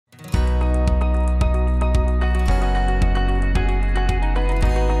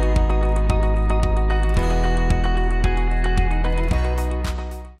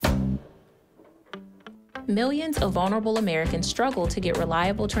millions of vulnerable Americans struggle to get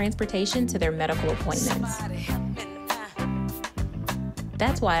reliable transportation to their medical appointments.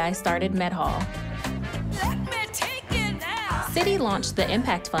 That's why I started MedHall. Citi launched the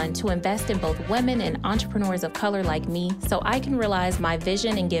Impact Fund to invest in both women and entrepreneurs of color like me so I can realize my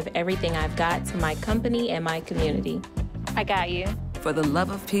vision and give everything I've got to my company and my community. I got you. For the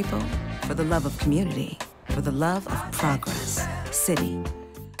love of people, for the love of community, for the love of progress. Citi.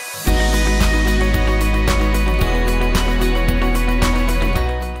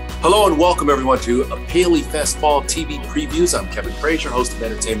 Hello and welcome everyone to a PaleyFest Fall TV Previews. I'm Kevin Frazier, host of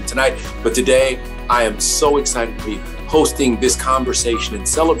Entertainment Tonight. But today, I am so excited to be hosting this conversation in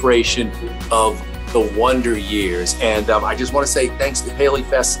celebration of the Wonder Years. And I just want to say thanks to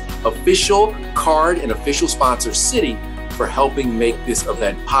PaleyFest's official card and official sponsor, Citi, for helping make this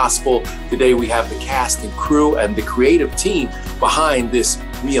event possible. Today, we have the cast and crew and the creative team behind this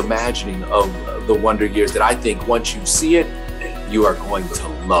reimagining of the Wonder Years that I think once you see it, you are going to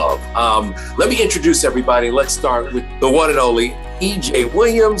love. Let me introduce everybody. Let's start with the one and only E.J.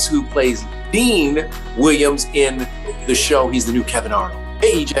 Williams, who plays Dean Williams in the show. He's the new Kevin Arnold.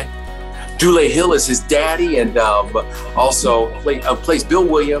 Hey, E.J. Dule Hill is his daddy and also plays Bill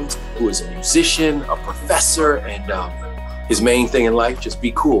Williams, who is a musician, a professor, and his main thing in life, just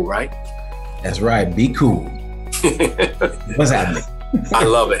be cool, right? That's right, be cool. What's happening? I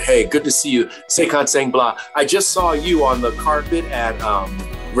love it. Hey, good to see you. Sekan Sang Blah. I just saw you on the carpet at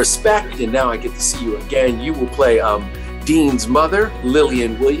Respect, and now I get to see you again. You will play Dean's mother,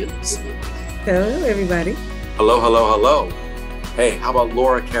 Lillian Williams. Hello, everybody. Hello, hello, hello. Hey, how about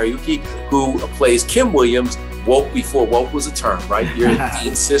Laura Kariuki, who plays Kim Williams, woke before woke was a term, right? You're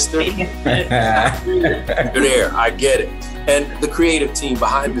Dean's sister. You're there. I get it. And the creative team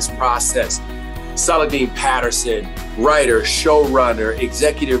behind this process, Saladin Patterson, writer, showrunner,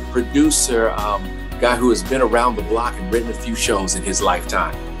 executive producer, guy who has been around the block and written a few shows in his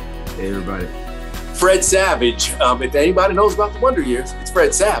lifetime. Hey, everybody. Fred Savage. If anybody knows about the Wonder Years, it's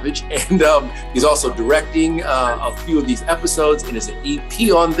Fred Savage. And he's also directing a few of these episodes and is an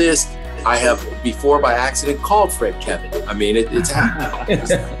EP on this. I have before by accident called Fred Kevin. I mean, it's happened.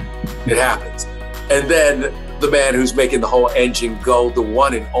 It happens. And then the man who's making the whole engine go, the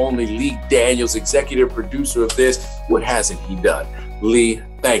one and only Lee Daniels, executive producer of this. What hasn't he done? Lee,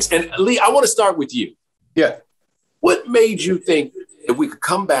 thanks. And Lee, I want to start with you. Yeah. What made you think that we could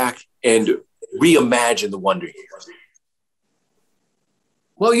come back and reimagine the Wonder Years?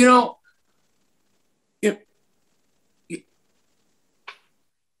 Well,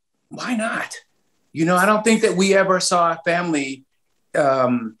 why not? I don't think that we ever saw a family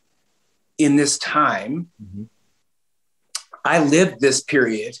in this time. Mm-hmm. I lived this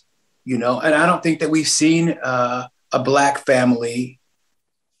period, and I don't think that we've seen a Black family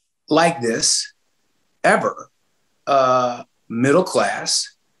like this ever. Middle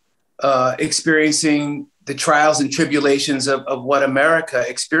class, experiencing the trials and tribulations of what America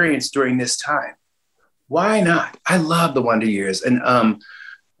experienced during this time. Why not? I love the Wonder Years. And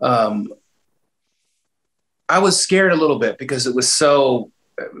I was scared a little bit because it was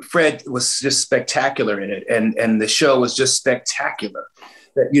Fred was just spectacular in it. And the show was just spectacular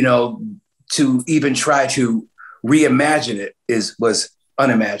that, to even try to reimagine it was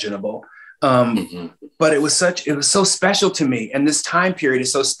unimaginable. But it was so special to me. And this time period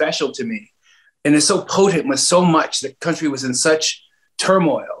is so special to me. And it's so potent with so much. The country was in such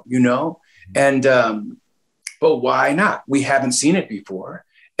turmoil, and, but why not? We haven't seen it before.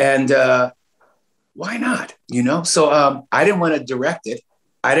 And why not? So I didn't want to direct it.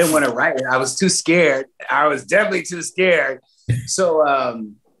 I didn't want to write it. I was too scared. I was definitely too scared. So,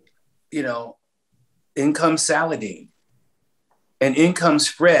 in comes Saladin. And in comes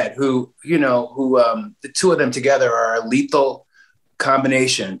Fred, who the two of them together are a lethal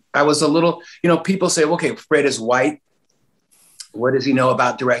combination. I was a little, people say, okay, Fred is white. What does he know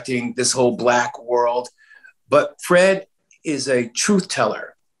about directing this whole Black world? But Fred is a truth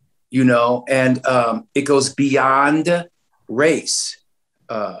teller, and it goes beyond race.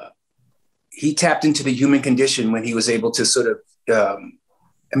 He tapped into the human condition when he was able to sort of,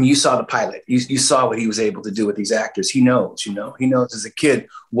 you saw the pilot. You saw what he was able to do with these actors. He knows, he knows as a kid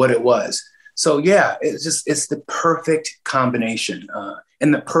what it was. So yeah, it's the perfect combination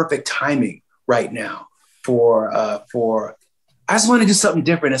and the perfect timing right now for, I just want to do something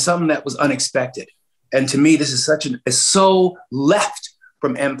different and something that was unexpected. And to me, this is it's so left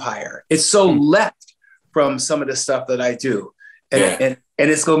from Empire. It's so left from some of the stuff that I do. And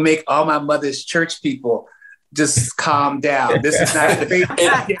it's going to make all my mother's church people just calm down. This is not crazy.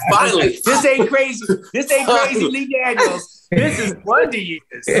 Finally. This ain't crazy. This ain't crazy Lee Daniels. This is Wonder Years.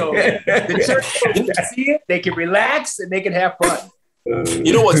 So the church can see it, they can relax, and they can have fun.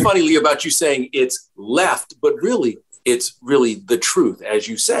 You know what's funny, Lee, about you saying it's left, but really, it's really the truth. As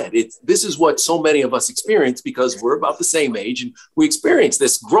you said, this is what so many of us experience because we're about the same age and we experience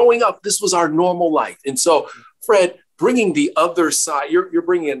this growing up. This was our normal life. And so, Fred, bringing the other side, you're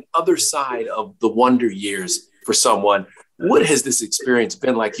bringing an other side of the wonder years for someone. What has this experience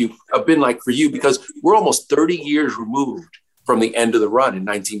been like for you? Because we're almost 30 years removed from the end of the run in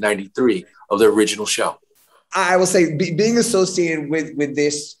 1993 of the original show. I will say being associated with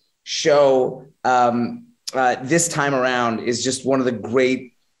this show this time around is just one of the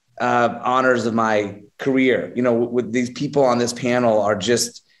great honors of my career. You know, with these people on this panel are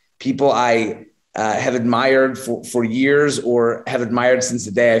just people I have admired for years or have admired since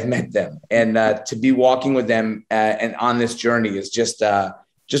the day I've met them. And to be walking with them and on this journey is just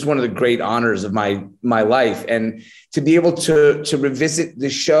one of the great honors of my life. And to be able to revisit the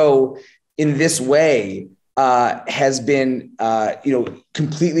show in this way has been,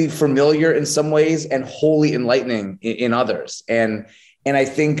 completely familiar in some ways and wholly enlightening in others. And I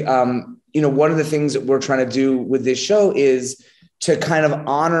think, one of the things that we're trying to do with this show is to kind of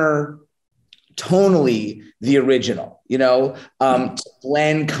honor tonally the original, to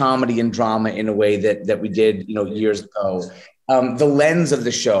blend comedy and drama in a way that we did, years ago. The lens of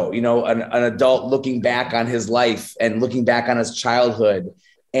the show, an adult looking back on his life and looking back on his childhood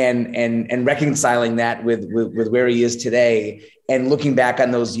and reconciling that with where he is today and looking back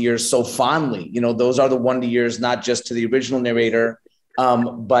on those years so fondly. Those are the wonder years, not just to the original narrator,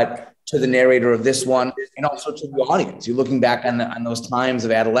 but to the narrator of this one and also to the audience. You're looking back on those times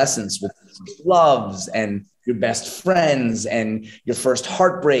of adolescence with loves and your best friends and your first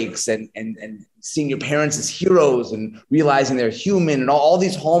heartbreaks and seeing your parents as heroes and realizing they're human and all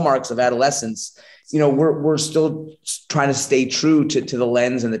these hallmarks of adolescence. We're still trying to stay true to the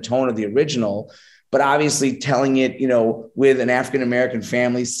lens and the tone of the original, but obviously telling it, with an African-American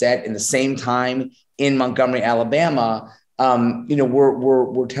family set in the same time in Montgomery, Alabama.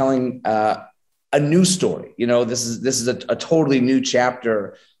 We're telling a new story. This is a totally new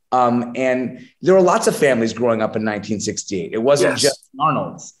chapter. And there were lots of families growing up in 1968. It wasn't just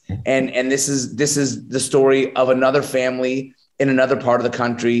Arnold's. And this is the story of another family in another part of the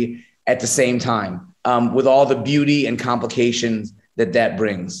country at the same time, with all the beauty and complications that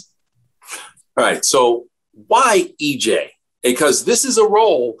brings. All right. So why EJ? Because this is a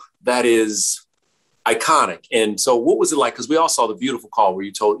role that is iconic. And so what was it like? Because we all saw the beautiful call where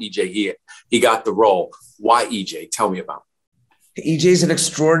you told EJ he got the role. Why EJ? Tell me about it. EJ's an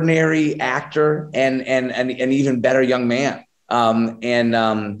extraordinary actor and an even better young man.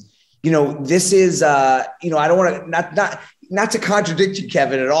 This is, I don't want to, not to contradict you,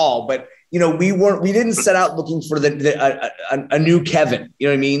 Kevin, at all, but, we didn't set out looking for a new Kevin, you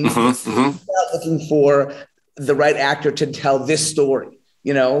know what I mean? Mm-hmm, We set out looking for the right actor to tell this story.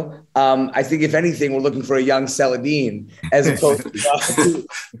 I think if anything, we're looking for a young Saladin as opposed to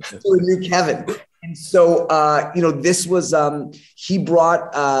a new Kevin. And so, this was, he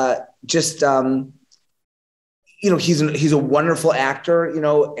brought he's a wonderful actor,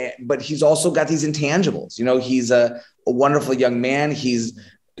 but he's also got these intangibles. He's a wonderful young man. He's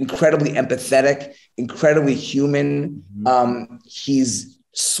incredibly empathetic, incredibly human. He's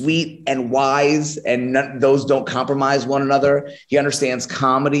sweet and wise, and those don't compromise one another. He understands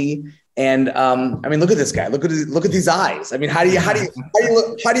comedy. And look at this guy. Look at these eyes. I mean, how do you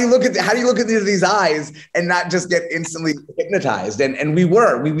look at these eyes and not just get instantly hypnotized? And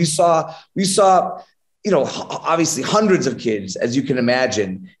we saw, obviously hundreds of kids, as you can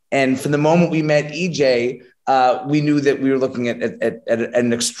imagine. And from the moment we met EJ, we knew that we were looking at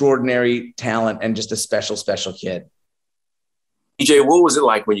an extraordinary talent and just a special, special kid. EJ, what was it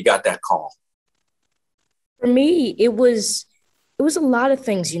like when you got that call? For me, it was a lot of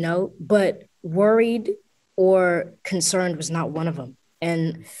things, but worried or concerned was not one of them.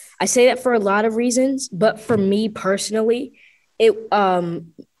 And I say that for a lot of reasons, but for me personally,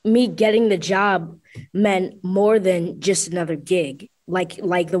 me getting the job meant more than just another gig. Like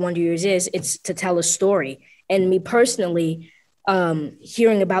the Wonder Years is, it's to tell a story. And me personally,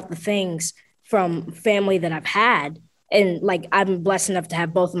 hearing about the things from family that I've had, and I'm blessed enough to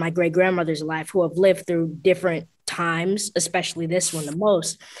have both of my great grandmothers alive who have lived through different times, especially this one the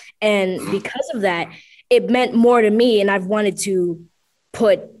most. And because of that, it meant more to me. And I've wanted to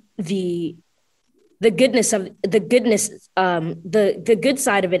put the good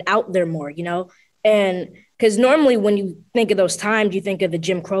side of it out there more, and because normally when you think of those times, you think of the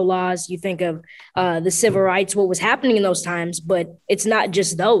Jim Crow laws, you think of the civil rights, what was happening in those times, but it's not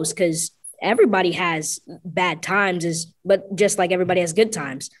just those, because everybody has bad times, but just like everybody has good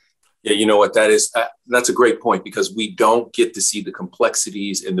times. Yeah, you know what that is? That's a great point, because we don't get to see the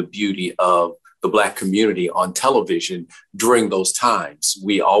complexities and the beauty of the Black community on television during those times.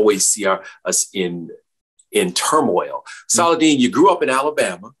 We always see us in turmoil. Saladin, you grew up in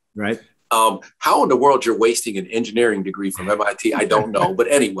Alabama. Right. How in the world you're wasting an engineering degree from MIT, I don't know. But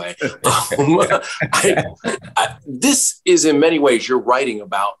anyway, this is in many ways you're writing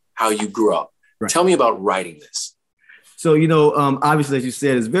about how you grew up. Right. Tell me about writing this. So, obviously, as you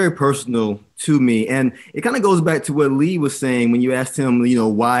said, it's very personal to me. And it kind of goes back to what Lee was saying when you asked him,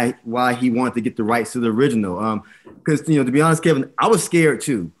 why he wanted to get the rights to the original. Because, to be honest, Kevin, I was scared,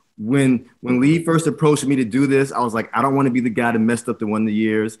 too. When Lee first approached me to do this, I was like, I don't want to be the guy that messed up the Wonder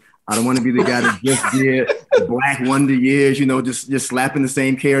Years. I don't want to be the guy that just did the Black Wonder Years, just slapping the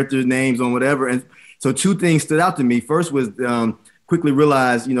same characters' names on whatever. And so 2 things stood out to me. First was quickly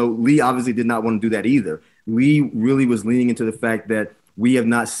realized, Lee obviously did not want to do that either. Lee really was leaning into the fact that we have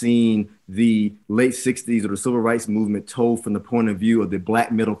not seen the late 60s or the civil rights movement told from the point of view of the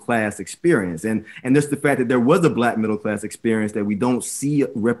Black middle class experience. And just the fact that there was a Black middle class experience that we don't see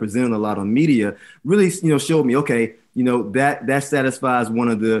represented a lot on media really, showed me, okay, that satisfies one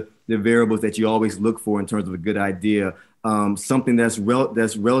of the variables that you always look for in terms of a good idea, something that's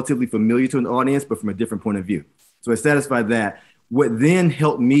relatively familiar to an audience, but from a different point of view. So it satisfied that. What then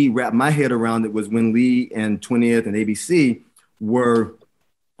helped me wrap my head around it was when Lee and 20th and ABC were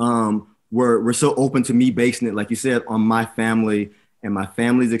so open to me basing it, like you said, on my family and my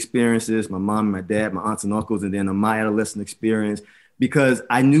family's experiences, my mom and my dad, my aunts and uncles, and then on my adolescent experience, because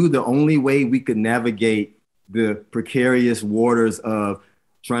I knew the only way we could navigate the precarious waters of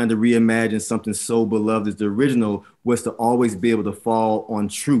trying to reimagine something so beloved as the original was to always be able to fall on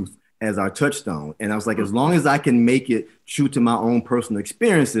truth as our touchstone. And I was like, as long as I can make it true to my own personal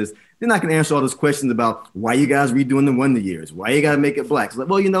experiences, then I can answer all those questions about why you guys redoing the Wonder Years, why you got to make it Black. It's like,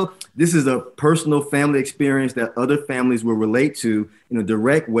 well, this is a personal family experience that other families will relate to in a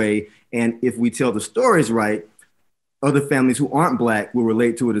direct way. And if we tell the stories right, other families who aren't Black will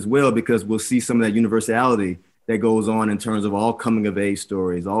relate to it as well, because we'll see some of that universality that goes on in terms of all coming of age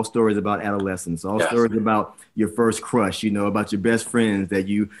stories, all stories about adolescence, all stories about your first crush, about your best friends that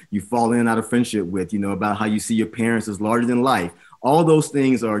you fall in and out of friendship with, about how you see your parents as larger than life. All those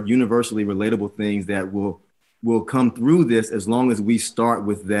things are universally relatable things that will come through this as long as we start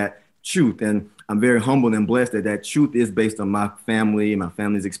with that truth. And I'm very humbled and blessed that truth is based on my family and my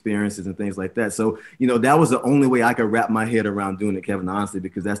family's experiences and things like that. So, that was the only way I could wrap my head around doing it, Kevin, honestly,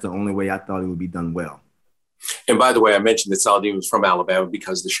 because that's the only way I thought it would be done well. And by the way, I mentioned that Saladin was from Alabama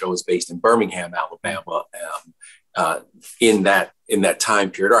because the show is based in Birmingham, Alabama, in that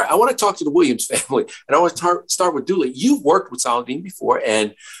time period. All right, I want to talk to the Williams family, and I want to start with Dooley. You've worked with Saladin before,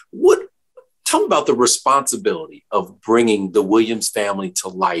 and tell me about the responsibility of bringing the Williams family to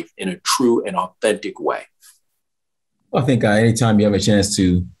life in a true and authentic way. Well, I think anytime you have a chance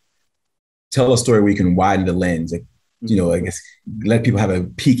to tell a story where you can widen the lens, I guess let people have a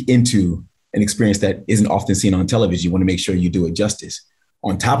peek into an experience that isn't often seen on television, you want to make sure you do it justice.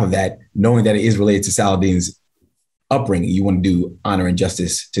 On top of that, knowing that it is related to Saladin's upbringing, you want to do honor and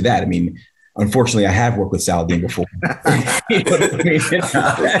justice to that. I mean, unfortunately, I have worked with Saladin before. So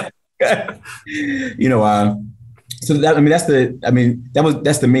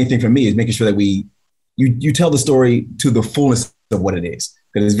that's the main thing for me, is making sure that you tell the story to the fullness of what it is.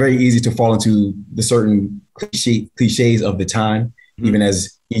 Because it's very easy to fall into the certain cliches of the time, even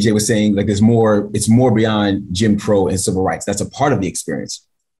as EJ was saying, like it's more beyond Jim Crow and civil rights. That's a part of the experience.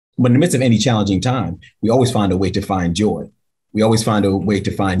 But in the midst of any challenging time, we always find a way to find joy. We always find a way to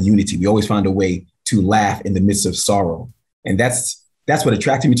find unity. We always find a way to laugh in the midst of sorrow. And that's what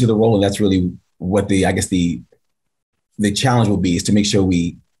attracted me to the role. And that's really what the challenge will be, is to make sure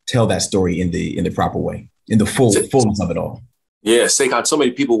we tell that story in the proper way, in the fullness of it all. Yeah, Sekon, so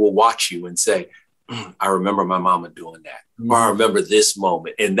many people will watch you and say, I remember my mama doing that, or I remember this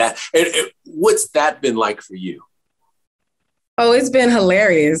moment and that. And what's that been like for you? Oh, it's been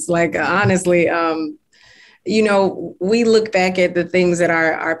hilarious. Like, honestly, we look back at the things that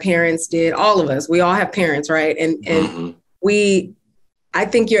our parents did. All of us, we all have parents, right? And I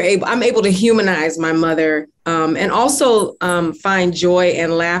think I'm able to humanize my mother, and also find joy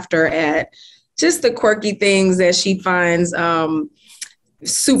and laughter at just the quirky things that she finds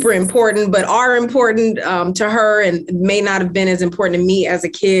super important, but are important to her and may not have been as important to me as a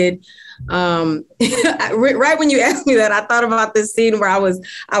kid. Right when you asked me that, I thought about this scene where I was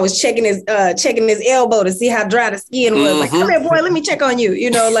checking his elbow to see how dry the skin was. Like, come here, boy, let me check on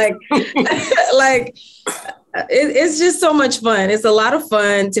you. Like It's just so much fun. It's a lot of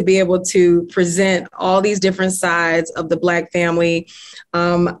fun to be able to present all these different sides of the Black family.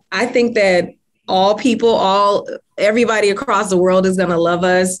 I think that everybody across the world is going to love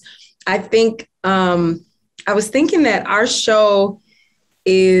us. I think I was thinking that our show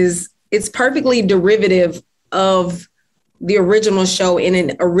it's perfectly derivative of the original show in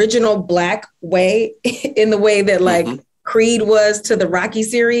an original Black way, in the way that like Creed was to the Rocky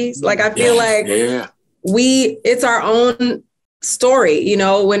series. Like, I feel it's our own story. You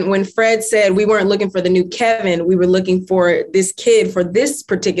know, when Fred said we weren't looking for the new Kevin, we were looking for this kid for this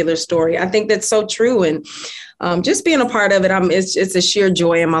particular story. I think that's so true. And just being a part of it, it's a sheer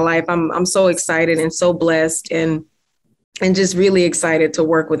joy in my life. I'm so excited and so blessed and just really excited to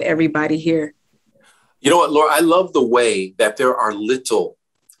work with everybody here. You know what, Laura, I love the way that there are little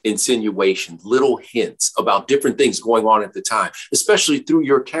insinuations, little hints about different things going on at the time, especially through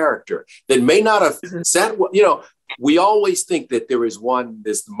your character that may not have said, you know, we always think that there is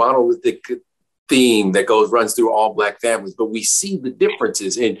this monolithic theme that runs through all Black families, but we see the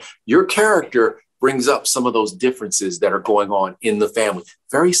differences, and your character brings up some of those differences that are going on in the family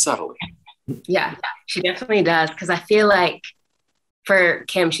very subtly. Yeah, she definitely does. Because I feel like for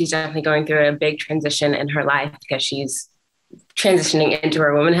Kim, she's definitely going through a big transition in her life because she's transitioning into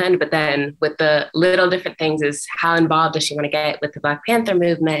her womanhood. But then with the little different things is how involved does she want to get with the Black Panther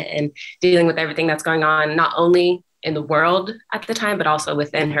movement and dealing with everything that's going on, not only in the world at the time, but also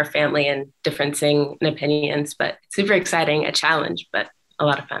within her family and differencing in opinions. But super exciting, a challenge, but a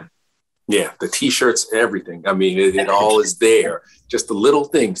lot of fun. Yeah, the T-shirts, everything. I mean, it all is there. Just the little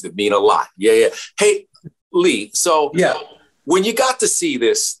things that mean a lot. Yeah. Hey, Lee. So when you got to see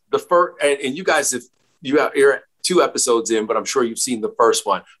this, the first, and you guys you're 2 episodes in, but I'm sure you've seen the first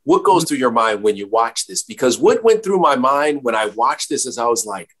one. What goes through your mind when you watch this? Because what went through my mind when I watched this is I was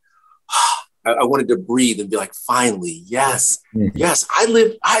like, I wanted to breathe and be like, finally, yes,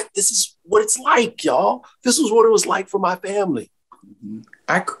 this is what it's like, y'all. This was what it was like for my family.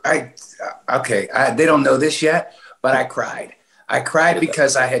 They don't know this yet, but I cried. I cried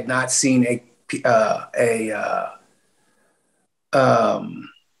because I had not seen a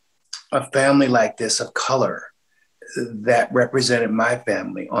family like this of color that represented my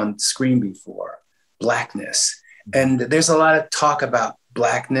family on screen before. Blackness, and there's a lot of talk about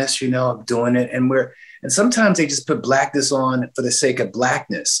Blackness, you know, of doing it, and sometimes they just put Blackness on for the sake of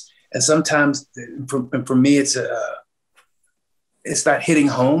Blackness, and sometimes for me it's not hitting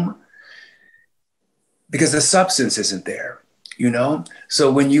home because the substance isn't there, you know?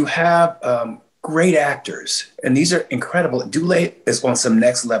 So when you have great actors, and these are incredible. Dule is on some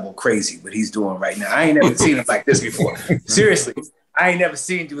next level crazy, what he's doing right now. I ain't never seen him like this before. Seriously, I ain't never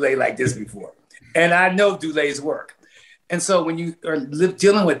seen Dule like this before. And I know Dule's work. And so when you are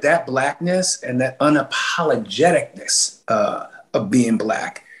dealing with that Blackness and that unapologeticness of being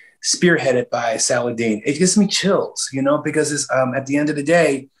Black, spearheaded by Saladin, it gives me chills, you know, because it's at the end of the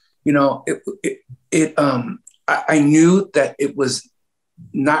day, you know, I knew that it was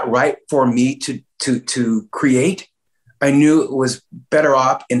not right for me to create. I knew it was better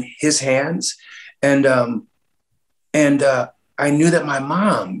off in his hands, and I knew that my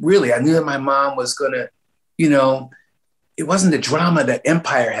mom was gonna, you know, it wasn't the drama that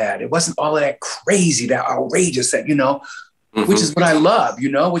Empire had. It wasn't all of that crazy, that outrageous, that, you know. Which is what I love,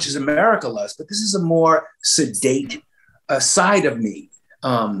 you know, which is America loves. But this is a more sedate side of me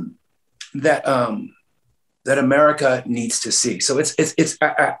that America needs to see. So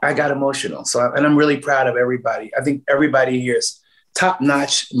I got emotional. So and I'm really proud of everybody. I think everybody here is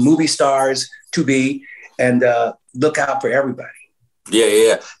top-notch movie stars to be, and look out for everybody.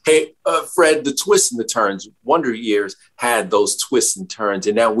 Yeah. Hey, Fred, the twists and the turns. Wonder Years had those twists and turns,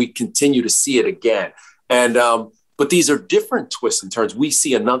 and now we continue to see it again. And but these are different twists and turns. We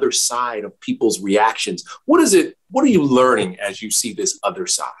see another side of people's reactions. What are you learning as you see this other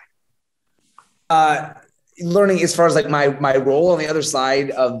side? Learning as far as like my role on the other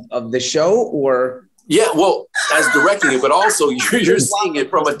side of the show, or? Yeah, well, as directing it, but also you're seeing it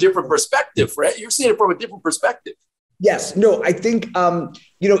from a different perspective, Fred. You're seeing it from a different perspective. Yes, no, I think,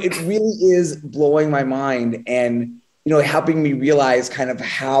 you know, it really is blowing my mind and, you know, helping me realize kind of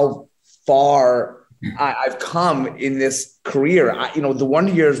how far I've come in this career. You know, the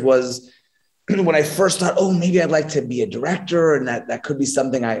Wonder Years was when I first thought, oh, maybe I'd like to be a director, and that could be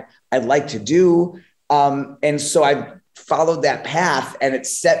something I'd like to do. And so I followed that path, and it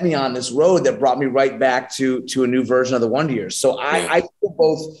set me on this road that brought me right back to a new version of the Wonder Years. So I feel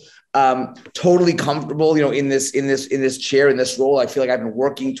both totally comfortable, in this chair, in this role. I feel like I've been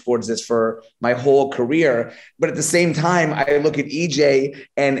working towards this for my whole career. But at the same time, I look at EJ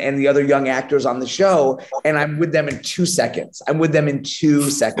and the other young actors on the show, and I'm with them in 2 seconds. So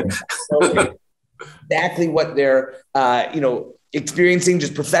exactly what they're, experiencing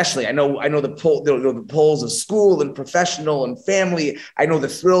just professionally. I know the pulls of school and professional and family. I know the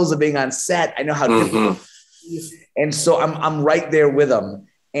thrills of being on set. I know how difficult it is. And so I'm right there with them.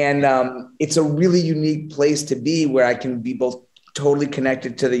 And it's a really unique place to be, where I can be both totally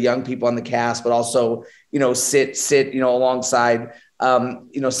connected to the young people on the cast, but also, sit alongside,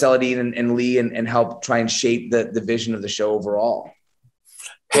 Celadine and Lee and help try and shape the vision of the show overall.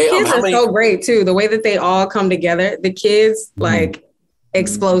 Hey, the kids are so great too. The way that they all come together, the kids like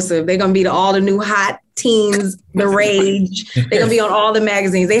explosive. They're gonna be all the new hot teens, the rage. They're gonna be on all the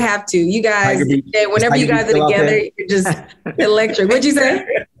magazines. They have to. You guys, whenever you guys are together, you're just electric. What'd you say?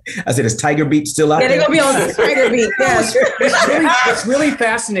 I said, is Tiger Beat still out there? Yeah, they're gonna be on Tiger Beat. Yes. What's really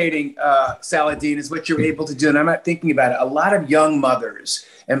fascinating, Saladin, is what you're able to do. And I'm not thinking about it. A lot of young mothers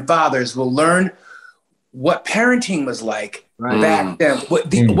and fathers will learn what parenting was like back then,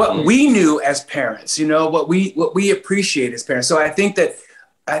 what we knew as parents, what we appreciate as parents. So I think that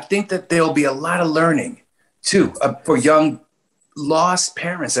there'll be a lot of learning too for young lost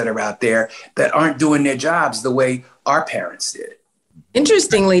parents that are out there that aren't doing their jobs the way our parents did.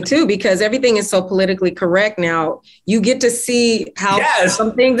 Interestingly too, because everything is so politically correct now, you get to see how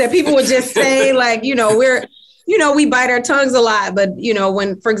some things that people would just say, like, we bite our tongues a lot, but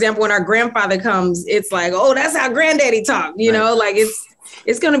when, for example, when our grandfather comes, it's like, oh, that's how granddaddy talked, like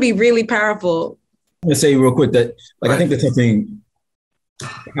it's going to be really powerful. I'm going to say real quick that, I think there's something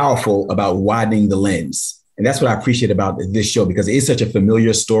powerful about widening the lens. And that's what I appreciate about this show, because it is such a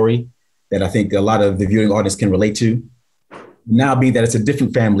familiar story that I think a lot of the viewing audience can relate to. Now, being that it's a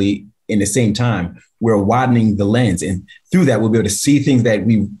different family in the same time, we're widening the lens. And through that, we'll be able to see things that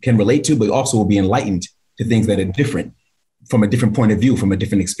we can relate to, but also will be enlightened to things that are different, from a different point of view, from a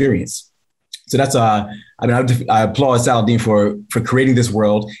different experience. So that's, I applaud Saladin for creating this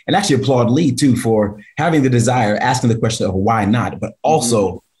world, and actually applaud Lee too for having the desire, asking the question of why not, but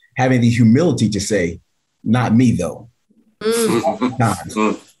also having the humility to say, not me though.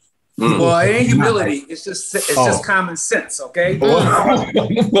 Well, it ain't humility. It's just common sense, okay?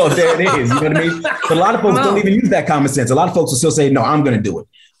 Well, there it is. You know what I mean? But a lot of folks don't even use that common sense. A lot of folks will still say, no, I'm going to do it.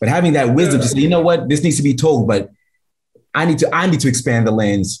 But having that wisdom to say, you know what, this needs to be told, but I need to expand the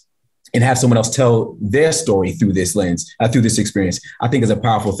lens and have someone else tell their story through this lens, through this experience, I think is a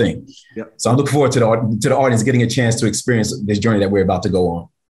powerful thing. Yep. So I'm looking forward to the audience getting a chance to experience this journey that we're about to go on.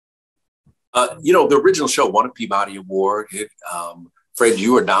 The original show won a Peabody Award. Fred,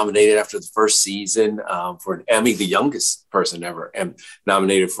 you were nominated after the first season for an Emmy, the youngest person ever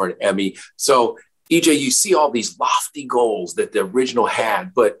nominated for an Emmy. So, EJ, you see all these lofty goals that the original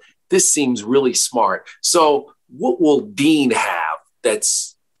had, but this seems really smart. So what will Dean have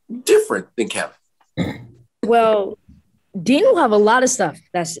that's different than Kevin? Well, Dean will have a lot of stuff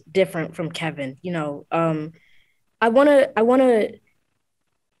that's different from Kevin. I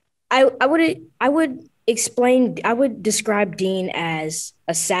would describe Dean as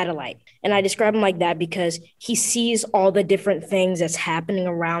a satellite. And I describe him like that because he sees all the different things that's happening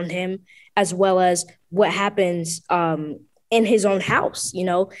around him, as well as what happens in his own house.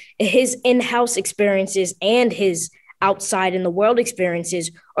 His in-house experiences and his outside in the world experiences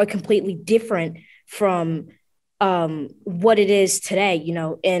are completely different from what it is today,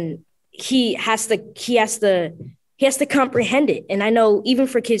 and he has to comprehend it. And I know even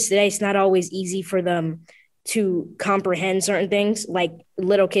for kids today, it's not always easy for them to comprehend certain things, like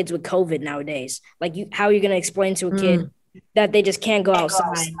little kids with COVID nowadays. Like, how are you going to explain to a kid that they just can't go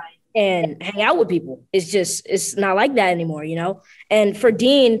outside and hang out with people? It's not like that anymore, And for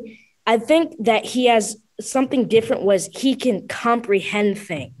Dean, I think that he has something different, was he can comprehend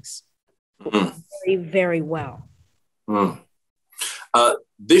things very, very well.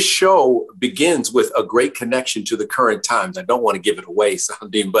 This show begins with a great connection to the current times. I don't want to give it away,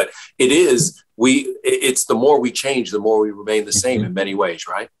 Saladin, but it's the more we change, the more we remain the same in many ways,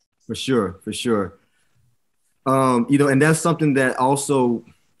 right? For sure. And that's something that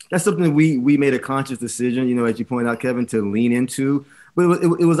we made a conscious decision, as you point out, Kevin, to lean into. But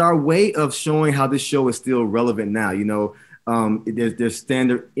it was our way of showing how this show is still relevant now. There's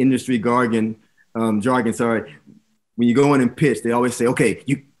standard industry jargon. When you go in and pitch, they always say, okay,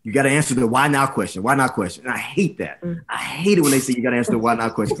 you got to answer the why now question. And I hate that. I hate it when they say you got to answer the why now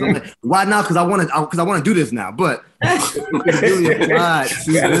question. I'm like, why now? Because I want to do this now. But it's really applied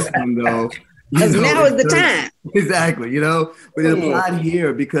to this one, though. Because now is the time. Exactly, but it applied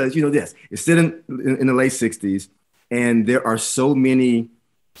here because, this, it's sitting in the late 60s and there are so many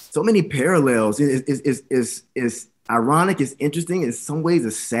parallels. It's ironic, it's interesting, in some ways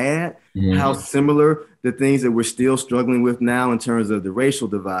it's sad how similar the things that we're still struggling with now in terms of the racial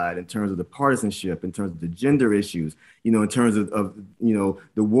divide, in terms of the partisanship, in terms of the gender issues, in terms of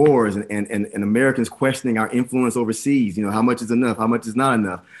the wars and Americans questioning our influence overseas, how much is enough, how much is not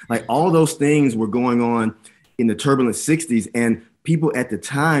enough. Like all those things were going on in the turbulent 60s, and people at the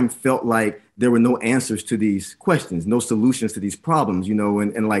time felt like there were no answers to these questions, no solutions to these problems,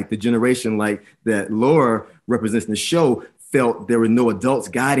 and like the generation like that Laura represents in the show felt there were no adults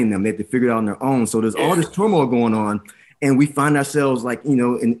guiding them. They had to figure it out on their own. So there's all this turmoil going on. And we find ourselves like, in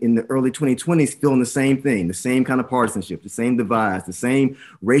the early 2020s feeling the same thing, the same kind of partisanship, the same divides, the same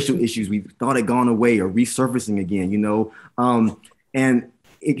racial issues we thought had gone away are resurfacing again, and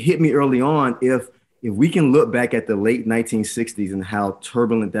it hit me early on, if we can look back at the late 1960s and how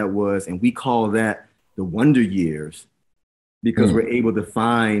turbulent that was, and we call that the wonder years, because we're able to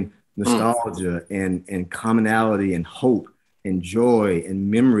find nostalgia and commonality and hope and joy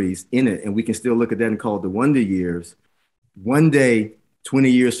and memories in it. And we can still look at that and call it the wonder years. One day, 20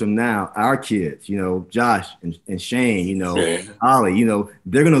 years from now, our kids, Josh and Shane, Ollie,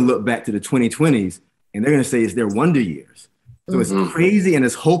 they're going to look back to the 2020s and they're going to say it's their wonder years. So it's crazy and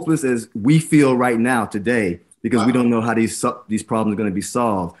as hopeless as we feel right now today, because we don't know how these problems are going to be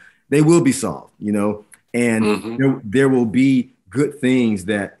solved. They will be solved, and there will be good things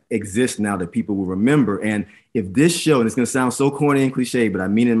that exist now that people will remember. And if this show, and it's going to sound so corny and cliche, but I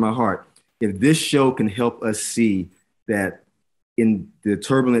mean it in my heart, if this show can help us see that in the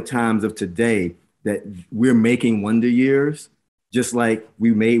turbulent times of today, that we're making wonder years, just like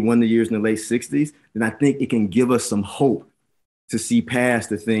we made wonder years in the late 60s, then I think it can give us some hope to see past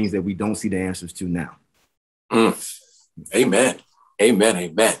the things that we don't see the answers to now. Amen.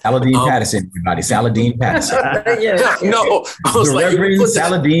 Saladin Patterson, everybody. Saladin Patterson. No, I was like, Reverend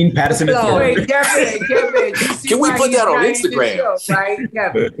Saladin Patterson. Kevin, can we put that on Instagram? Show, right,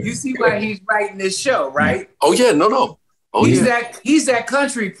 Kevin? You see why he's writing this show, right? Oh yeah, no. Oh, he's that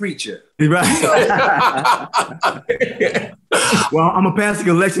country preacher. Right. Well, I'm a passing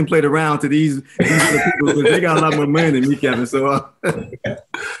election played around to these people because they got a lot more money than me, Kevin. So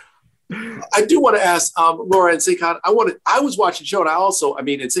I do want to ask Laura and Sekhan, I was watching the show, and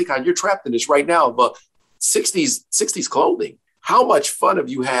and Sekhan, you're trapped in this right now, but 60s clothing. How much fun have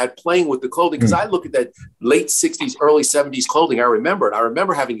you had playing with the clothing? Because I look at that late 60s, early 70s clothing. I remember it. I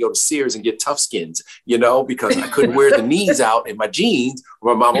remember having to go to Sears and get tough skins, because I couldn't wear the knees out in my jeans,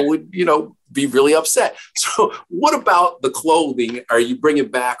 or my mama would, be really upset. So what about the clothing are you bringing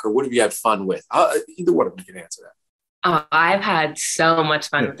back, or what have you had fun with? Either one of you can answer that. Oh, I've had so much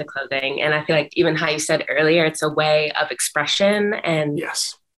fun with the clothing. And I feel like even how you said earlier, it's a way of expression and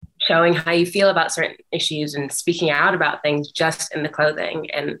showing how you feel about certain issues and speaking out about things just in the clothing.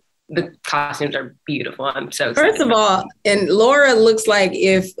 And the costumes are beautiful. I'm so excited. First of all, and Laura looks like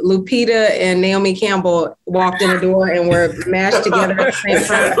if Lupita and Naomi Campbell walked in the door and were mashed together at the same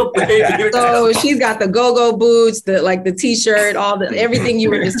time. So she's got the go-go boots, the t-shirt, everything you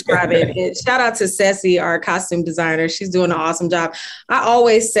were describing. And shout out to Ceci, our costume designer. She's doing an awesome job. I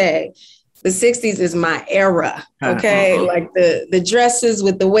always say, the 60s is my era, okay? Like the dresses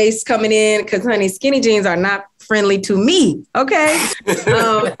with the waist coming in, because honey, skinny jeans are not friendly to me, okay? I'm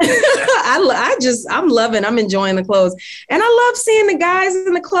enjoying the clothes. And I love seeing the guys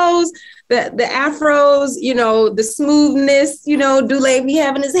in the clothes, the afros, the smoothness, Dule be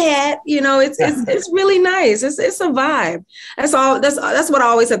having his hat, it's really nice. It's a vibe. That's all. That's what I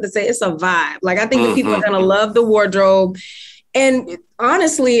always have to say. It's a vibe. Like, I think that people are gonna love the wardrobe. And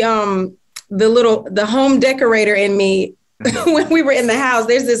honestly, the home decorator in me, when we were in the house,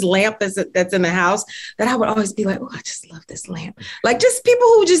 there's this lamp that's in the house that I would always be like, oh, I just love this lamp. Like, just people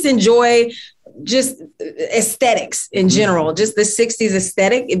who just enjoy just aesthetics in general, just the 60s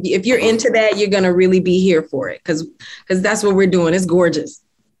aesthetic. If you're into that, you're going to really be here for it, because that's what we're doing. It's gorgeous.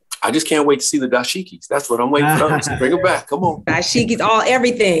 I just can't wait to see the dashikis. That's what I'm waiting for. Bring them back. Come on. Dashikis,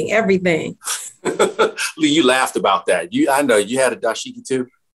 everything. Lee, you laughed about that. I know you had a dashiki too.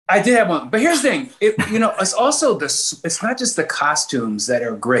 I did have one, but here's the thing. It's also it's not just the costumes that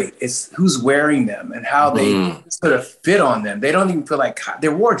are great. It's who's wearing them and how they sort of fit on them. They don't even feel like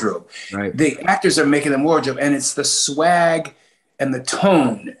their wardrobe. Right. The actors are making them wardrobe, and it's the swag and the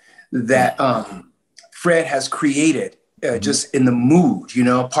tone that Fred has created just in the mood.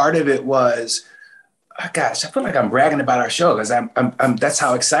 Part of it was, oh gosh, I feel like I'm bragging about our show because I'm that's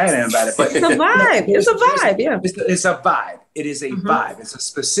how excited I am about it. But it's a vibe. It's a vibe. Yeah. It's a vibe. It is a vibe. It's a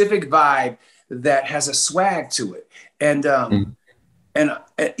specific vibe that has a swag to it. And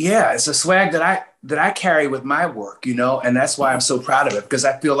yeah, it's a swag that I carry with my work, you know, and that's why I'm so proud of it, because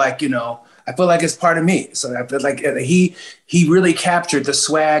I feel like, you know, I feel like it's part of me. So I feel like he really captured the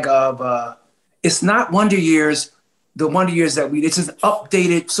swag of, it's not Wonder Years, the Wonder Years that it's an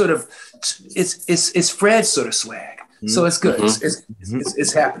updated sort of, it's Fred's sort of swag. So it's good.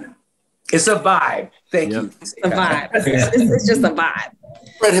 It's happening. It's a vibe. Thank you. It's a vibe. It's just a vibe.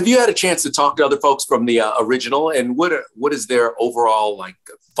 Fred, have you had a chance to talk to other folks from the original, and what is their overall like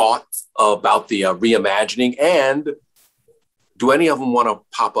thought about the reimagining, and do any of them want to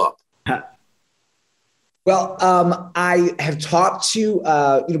pop up? Well, I have talked to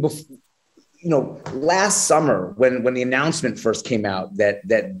last summer when the announcement first came out that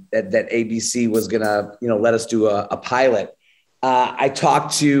ABC was gonna let us do a pilot. I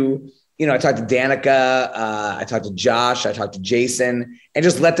talked to Danica, I talked to Josh, I talked to Jason, and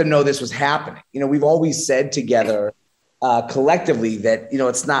just let them know this was happening. You know, we've always said together collectively that,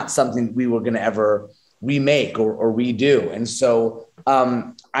 it's not something we were going to ever remake or redo. And so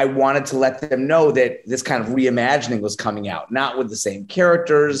I wanted to let them know that this kind of reimagining was coming out, not with the same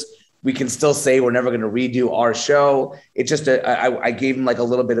characters. We can still say we're never going to redo our show. It's just I gave them like a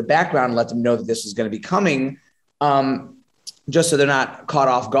little bit of background and let them know that this was going to be coming. Just so they're not caught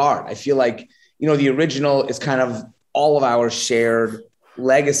off guard. I feel like, the original is kind of all of our shared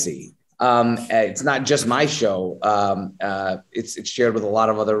legacy. It's not just my show. It's shared with a lot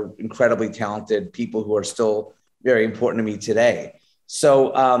of other incredibly talented people who are still very important to me today.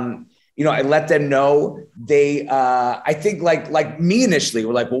 So, I let them know. They, I think like me initially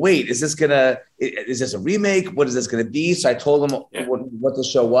were like, well, wait, is this a remake? What is this going to be? So I told them what the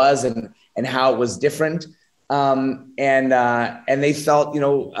show was and how it was different. And they felt,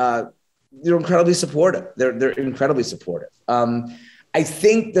 they're incredibly supportive. They're incredibly supportive. I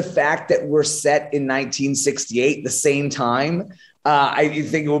think the fact that we're set in 1968, the same time, I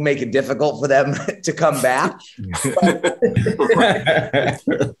think it will make it difficult for them to come back.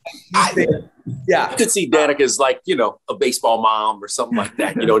 I could see Danica as like, a baseball mom or something like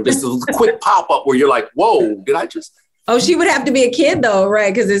that, just a quick pop-up where you're like, whoa, did I just... Oh, she would have to be a kid though,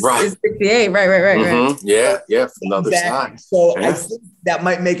 right? Because it's 68, right. Yeah, from the other side. So I think that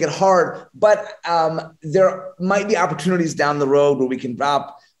might make it hard, but there might be opportunities down the road where we can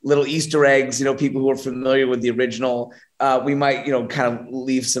drop little Easter eggs. People who are familiar with the original, we might, kind of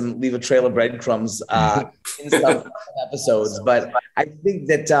leave a trail of breadcrumbs in some episodes. But I think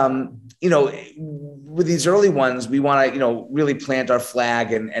that with these early ones, we want to really plant our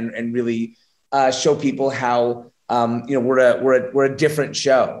flag and really show people how. We're a different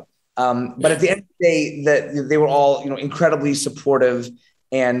show. But at the end of the day, they were all, incredibly supportive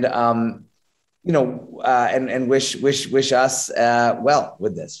and, and wish us well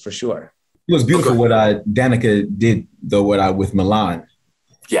with this for sure. It was beautiful what Danica did though, with Milan.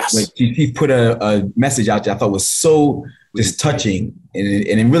 Yes. Like she put a message out there I thought was so just touching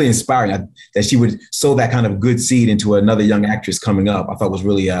and really inspiring that she would sow that kind of good seed into another young actress coming up. I thought was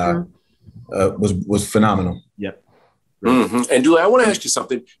really, was phenomenal. Yep. Mm-hmm. And Dule, I want to ask you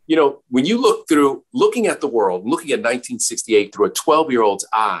something. When you looking at the world, looking at 1968 through a 12-year-old's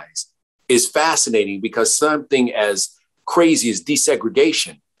eyes is fascinating, because something as crazy as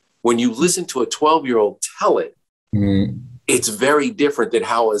desegregation, when you listen to a 12-year-old tell it, it's very different than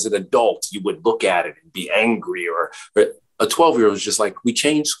how as an adult you would look at it and be angry, or a 12-year-old is just like, we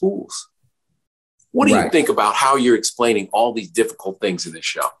changed schools. What do you think about how you're explaining all these difficult things in this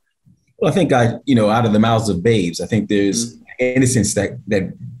show? Well, I think out of the mouths of babes, I think there's innocence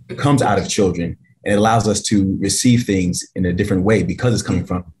that comes out of children, and it allows us to receive things in a different way because it's coming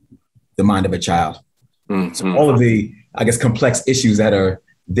from the mind of a child. So all of the, I guess, complex issues that are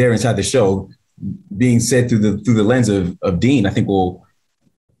there inside the show being said through the lens of Dean, I think it will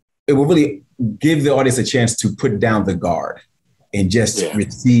really give the audience a chance to put down the guard and just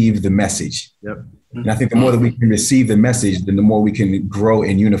receive the message. Yep. And I think the more that we can receive the message, then the more we can grow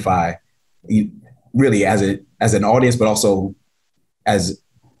and unify, really as an audience, but also as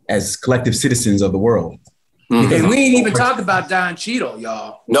collective citizens of the world. And we ain't even talked about Don Cheadle,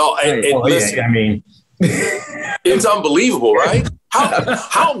 y'all. No, listen, I mean, it's unbelievable, right?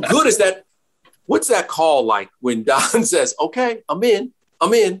 How good is that? What's that call like when Don says, "Okay, I'm in"? Oh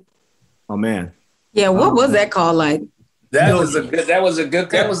man. Yeah, what was that call like? That was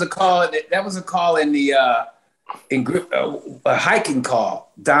a call in the a hiking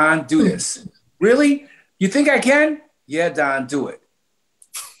call. Don, do this. Really? You think I can? Yeah, Don, do it.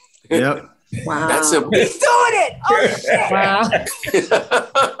 Yep. Wow. That's a He's doing it. Oh shit. Wow.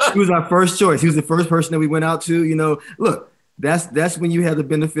 He was our first choice. He was the first person that we went out to. Look, that's when you have the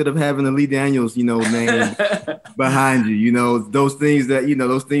benefit of having the Lee Daniels, you know, name behind you. You know, those things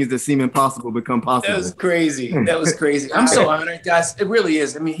that seem impossible become possible. That was crazy. That was crazy. I'm so honored, guys. It really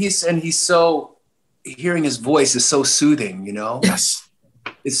is. I mean, he's so, hearing his voice is so soothing, you know? Yes.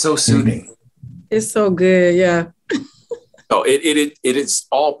 It's so soothing. It's so good. Yeah. No, it is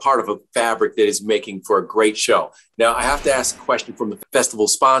all part of a fabric that is making for a great show. Now, I have to ask a question from the festival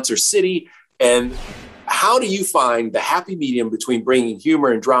sponsor, Citi. And how do you find the happy medium between bringing humor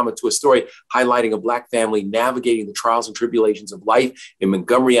and drama to a story highlighting a Black family navigating the trials and tribulations of life in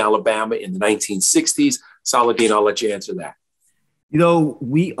Montgomery, Alabama in the 1960s? Saladin, I'll let you answer that. You know,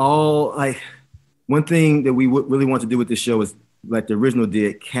 we all, like, one thing that we really want to do with this show is, like the original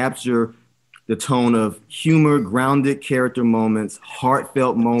did, capture the tone of humor, grounded character moments,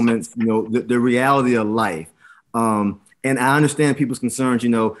 heartfelt moments, you know, the reality of life. And I understand people's concerns, you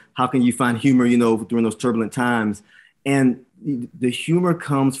know, how can you find humor, you know, during those turbulent times? And the humor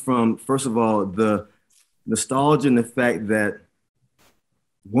comes from, first of all, the nostalgia and the fact that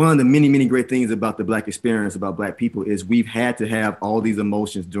one of the many, many great things about the Black experience, about Black people, is we've had to have all these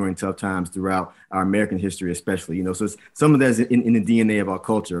emotions during tough times throughout our American history, especially, you know, so some of that is in the DNA of our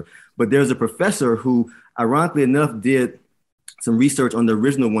culture. But there's a professor who, ironically enough, did some research on the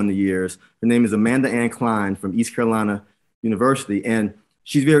original Wonder Years. Her name is Amanda Ann Klein from East Carolina University. And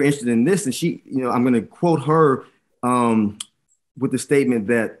she's very interested in this. And she, you know, I'm going to quote her with the statement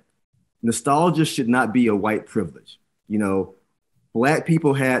that nostalgia should not be a white privilege. You know, Black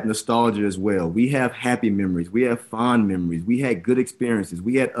people had nostalgia as well. We have happy memories. We have fond memories. We had good experiences.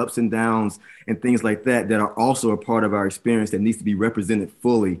 We had ups and downs and things like that that are also a part of our experience that needs to be represented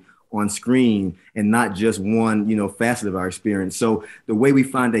fully on screen and not just one, you know, facet of our experience. So the way we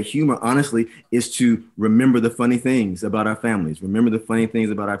find that humor, honestly, is to remember the funny things about our families, remember the funny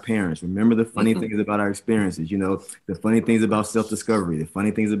things about our parents, remember the funny things about our experiences, you know, the funny things about self-discovery, the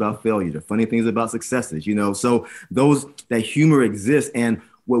funny things about failure, the funny things about successes, you know. So that humor exists. And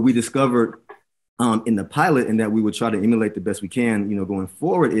what we discovered in the pilot, and that we would try to emulate the best we can, you know, going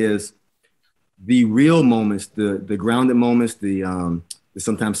forward, is the real moments, the grounded moments, the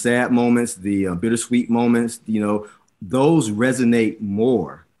sometimes sad moments, the bittersweet moments, you know, those resonate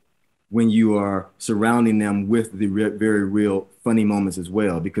more when you are surrounding them with the very real funny moments as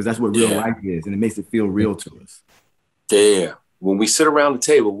well, because that's what real life is, and it makes it feel real to us. Yeah. When we sit around the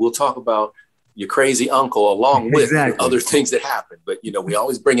table, we'll talk about your crazy uncle along with other things that happen. But, you know, we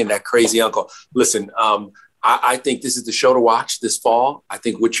always bring in that crazy uncle. Listen, I think this is the show to watch this fall. I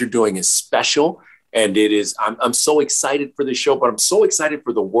think what you're doing is special. And it is, I'm so excited for this show, but I'm so excited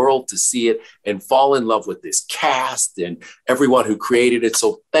for the world to see it and fall in love with this cast and everyone who created it.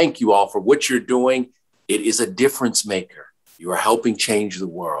 So thank you all for what you're doing. It is a difference maker. You are helping change the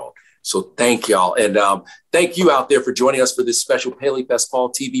world. So thank y'all. And thank you out there for joining us for this special PaleyFest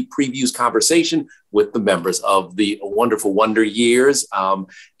Fall TV Previews conversation with the members of the wonderful Wonder Years.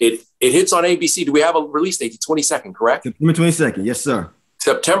 It hits on ABC. Do we have a release date? The 22nd, correct? September 22nd. Yes, sir.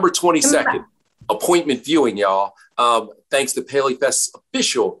 September 22nd. Appointment viewing, y'all. Thanks to PaleyFest's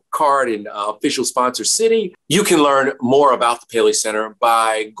official card and official sponsor, Citi. You can learn more about the Paley Center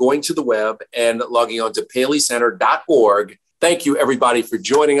by going to the web and logging on to paleycenter.org. Thank you, everybody, for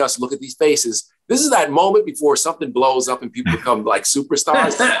joining us. Look at these faces. This is that moment before something blows up and people become like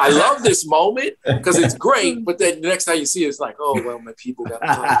superstars. I love this moment because it's great, but then the next time you see it, it's like, oh, well, my people got,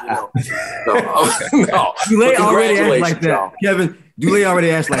 you know. No. Dulé already asked like that, y'all. Kevin. Dulé already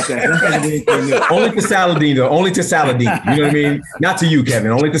asked like that. Only to Saladin, though. Only to Saladin. You know what I mean? Not to you,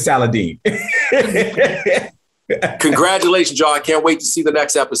 Kevin. Only to Saladin. Congratulations, y'all. I can't wait to see the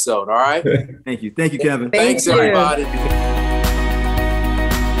next episode. All right. Thank you. Thank you, Kevin. Thanks, everybody.